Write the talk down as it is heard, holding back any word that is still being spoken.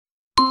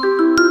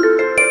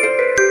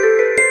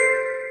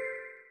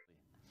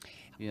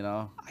you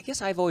know. I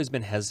guess I've always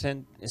been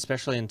hesitant,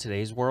 especially in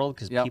today's world,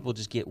 because Yep. people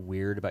just get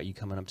weird about you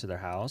coming up to their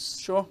house.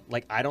 Sure.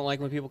 Like, I don't like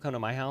when people come to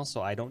my house,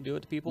 so I don't do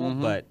it to people.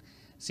 Mm-hmm. But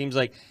it seems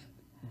like,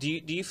 do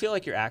you feel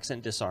like your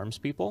accent disarms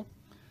people?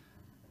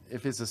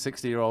 If it's a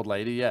 60-year-old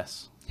lady,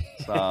 yes.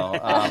 So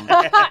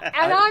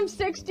And I'm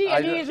 60,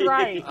 and he's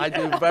right. I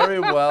do very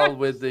well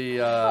with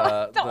the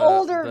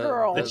older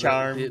girls. The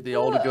charm. the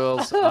older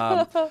girls.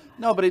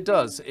 No, but it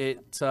does.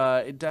 It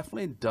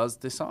definitely does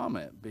disarm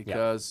it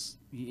because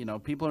you know,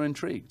 people are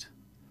intrigued.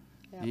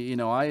 Yeah. You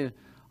know,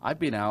 I've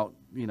been out.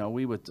 You know,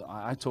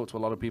 I talked to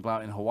a lot of people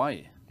out in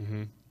Hawaii.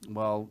 Mm-hmm.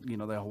 Well, you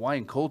know, the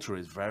Hawaiian culture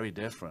is very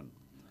different,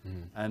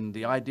 and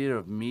the idea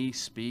of me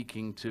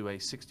speaking to a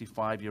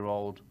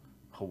 65-year-old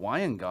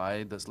Hawaiian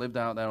guy that's lived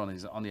out there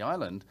on the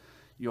island,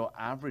 your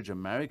average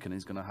American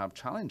is going to have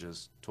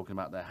challenges talking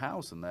about their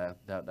house and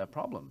their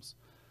problems.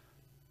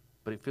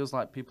 But it feels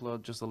like people are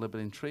just a little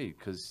bit intrigued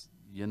because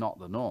you're not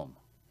the norm,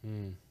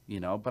 you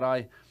know. But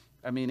I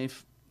mean,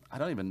 if I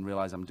don't even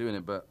realize I'm doing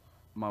it, but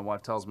my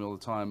wife tells me all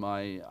the time,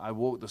 I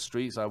walk the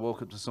streets, I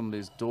walk up to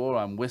somebody's door,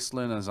 I'm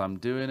whistling as I'm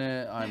doing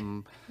it,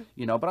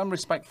 you know, but I'm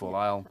respectful.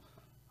 I'll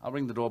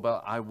ring the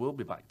doorbell. I will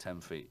be back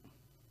 10 feet.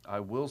 I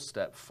will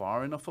step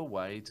far enough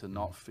away to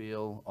not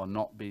feel or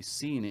not be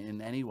seen in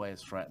any way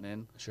as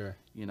threatening. Sure.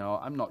 You know,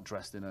 I'm not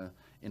dressed in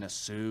a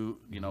suit,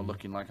 you know,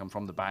 looking like I'm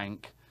from the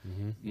bank,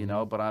 you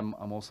know, but I'm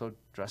also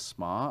dressed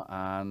smart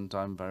and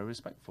I'm very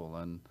respectful.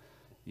 And,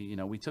 you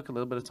know, we took a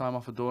little bit of time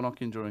off of door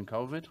knocking during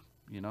COVID,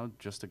 you know,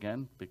 just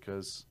again,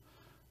 because,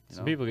 you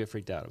Some know, people get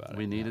freaked out about it.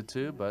 we needed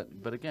to,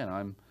 but again,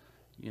 I'm,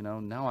 you know,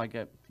 now I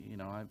get, you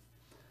know,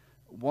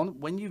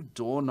 when you've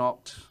door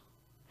knocked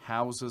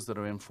houses that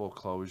are in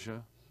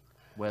foreclosure,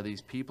 where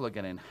these people are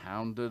getting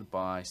hounded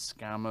by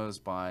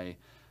scammers, by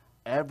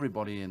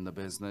everybody in the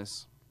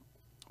business,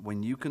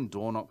 when you can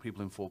door knock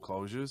people in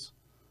foreclosures,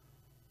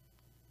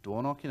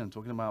 door knocking and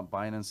talking about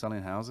buying and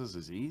selling houses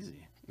is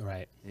easy.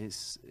 Right.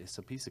 It's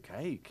a piece of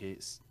cake.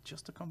 It's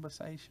just a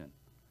conversation.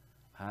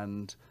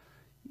 And,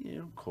 you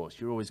know, of course,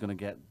 you're always going to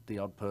get the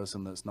odd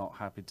person that's not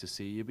happy to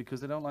see you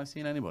because they don't like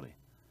seeing anybody.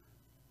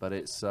 But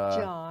it's...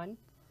 John.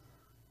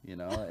 You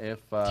know,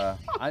 if I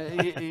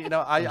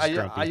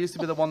used to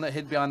be the one that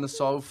hid behind the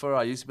sofa.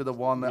 I used to be the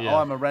one that, oh,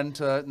 I'm a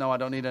renter. No, I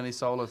don't need any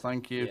solar,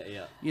 thank you.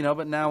 Yeah. You know,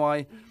 but now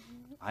I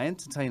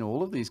entertain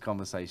all of these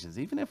conversations,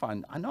 even if I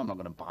know I'm not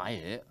going to buy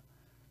it.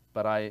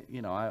 But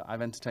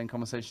I've entertained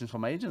conversations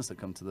from agents that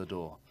come to the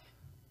door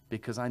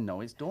because I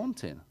know it's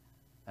daunting.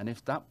 And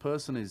if that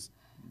person is,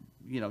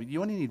 you know,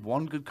 you only need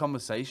one good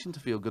conversation to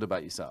feel good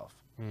about yourself.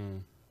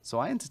 So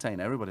I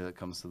entertain everybody that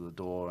comes to the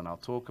door, and I'll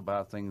talk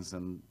about things,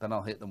 and then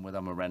I'll hit them with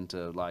I'm a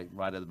renter, like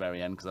right at the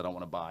very end because I don't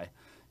want to buy,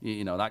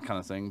 you know, that kind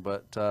of thing.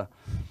 But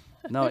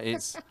no,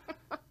 it's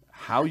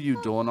how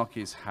you door knock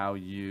is how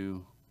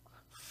you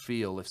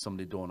feel if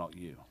somebody door knock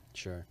you.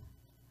 Sure.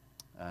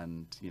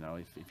 And, you know,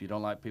 if you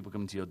don't like people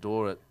coming to your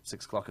door at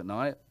 6 o'clock at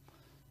night,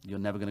 you're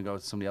never going to go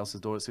to somebody else's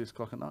door at 6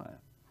 o'clock at night.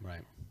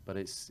 Right. But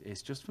it's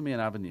just for me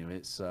an avenue.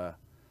 It's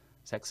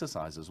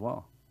exercise as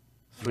well.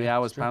 3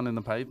 hours pounding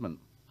the pavement,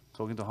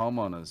 talking to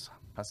homeowners,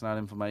 passing out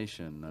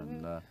information,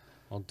 and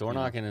Well, door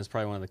knocking is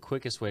probably one of the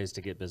quickest ways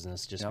to get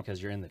business just Yep.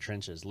 because you're in the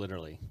trenches,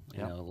 literally. You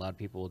Yep. know, a lot of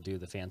people will do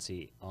the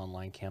fancy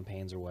online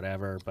campaigns or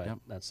whatever, but Yep.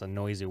 that's a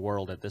noisy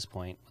world at this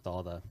point with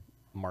all the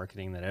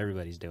marketing that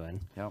everybody's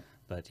doing. Yep.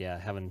 But yeah,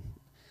 having,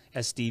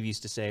 as Steve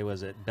used to say,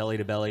 was it belly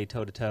to belly,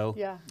 toe to toe?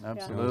 Yeah. That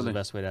was Absolutely. the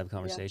best way to have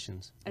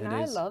conversations. And It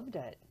I is. loved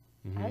it.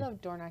 Mm-hmm. I love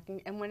door knocking,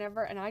 and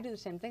and I do the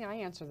same thing. I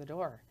answer the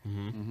door,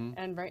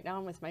 and right now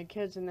I'm with my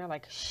kids, and they're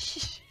like,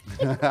 "Shh!"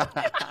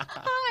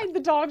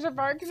 The dogs are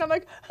barking. I'm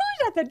like,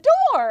 "Who's at the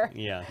door?"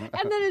 Yeah.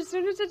 And then as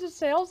soon as it's a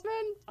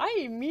salesman, I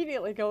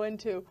immediately go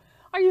into,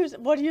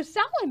 what are you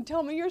selling?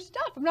 Tell me your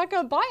stuff. I'm not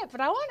going to buy it,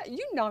 but I want it.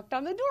 You knocked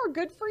on the door.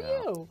 Good for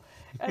you.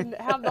 And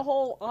have the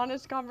whole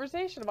honest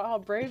conversation about how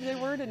brave they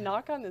were to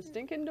knock on the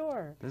stinking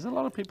door. There's a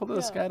lot of people that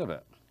are scared of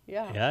it.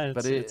 Yeah. Yeah,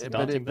 it's a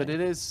daunting but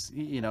thing. it is,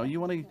 you know, you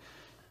want to,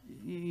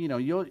 you know,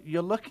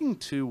 you're looking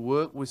to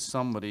work with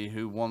somebody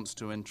who wants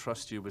to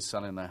entrust you with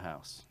selling their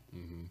house.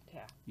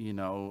 Yeah. You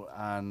know,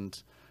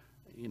 and,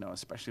 you know,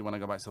 especially when I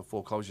go back to the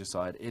foreclosure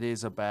side, it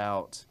is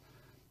about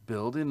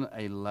building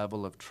a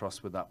level of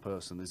trust with that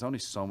person. There's only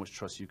so much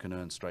trust you can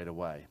earn straight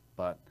away.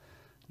 But,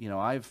 you know,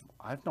 I've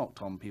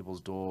knocked on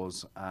people's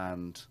doors,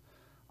 and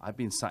I've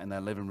been sat in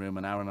their living room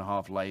an hour and a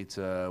half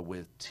later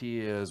with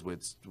tears,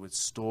 with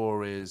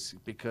stories,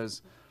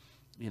 because,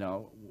 you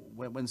know,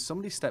 when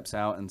somebody steps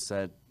out and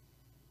said,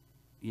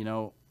 you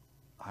know,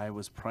 I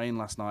was praying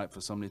last night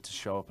for somebody to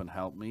show up and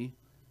help me,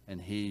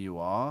 and here you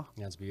are.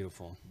 That's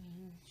beautiful.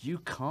 You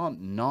can't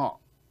not,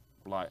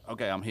 like,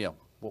 okay, I'm here.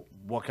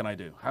 What can I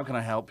do? How can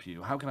I help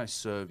you? How can I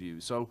serve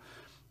you? So,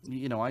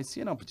 you know, I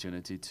see an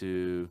opportunity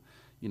to,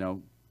 you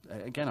know,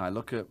 again, I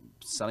look at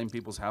selling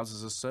people's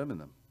houses as serving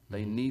them.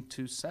 They need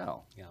to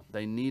sell. Yeah.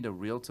 They need a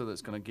realtor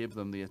that's going to give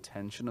them the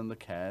attention and the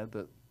care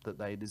that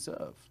they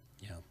deserve.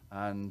 Yeah.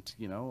 And,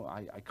 you know,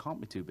 I can't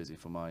be too busy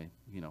for my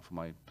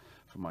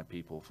my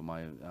people, for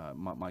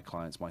my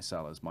clients, my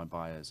sellers, my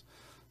buyers.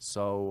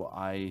 So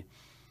I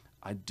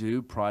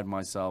do pride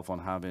myself on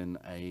having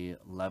a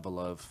level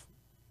of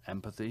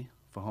empathy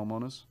for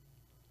homeowners.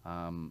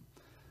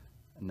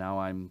 Now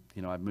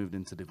I've moved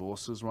into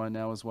divorces right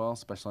now as well,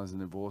 specializing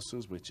in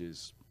divorces, which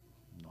is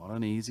not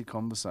an easy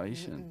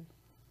conversation,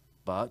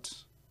 but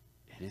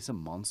it is a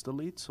monster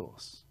lead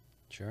source.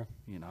 Sure.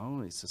 You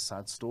know, it's a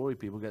sad story.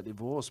 People get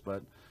divorced,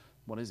 but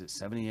what is it?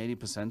 70,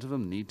 80% of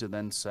them need to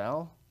then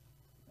sell.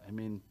 I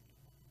mean,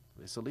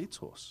 it's a lead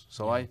source.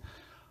 So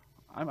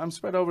I'm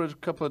spread over a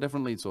couple of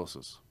different lead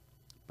sources.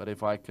 But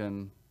if I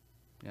can,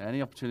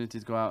 any opportunity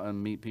to go out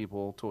and meet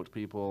people, talk to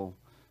people,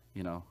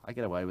 you know, I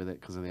get away with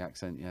it because of the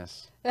accent,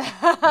 yes. You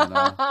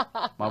know,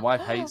 my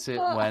wife hates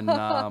it when,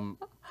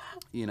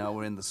 you know,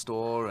 we're in the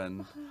store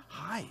and,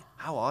 hi,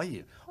 how are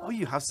you? Oh,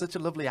 you have such a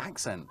lovely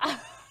accent.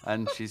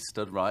 And she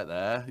stood right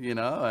there, you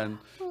know, and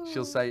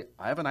she'll say,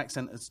 I have an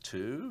accent as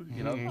too,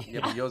 you know. Yeah,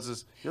 but yours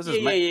is yours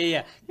is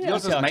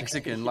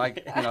Mexican,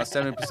 like, you know,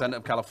 70%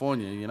 of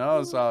California, you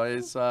know. So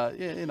it's,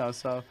 you know,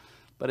 so,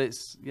 but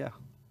it's,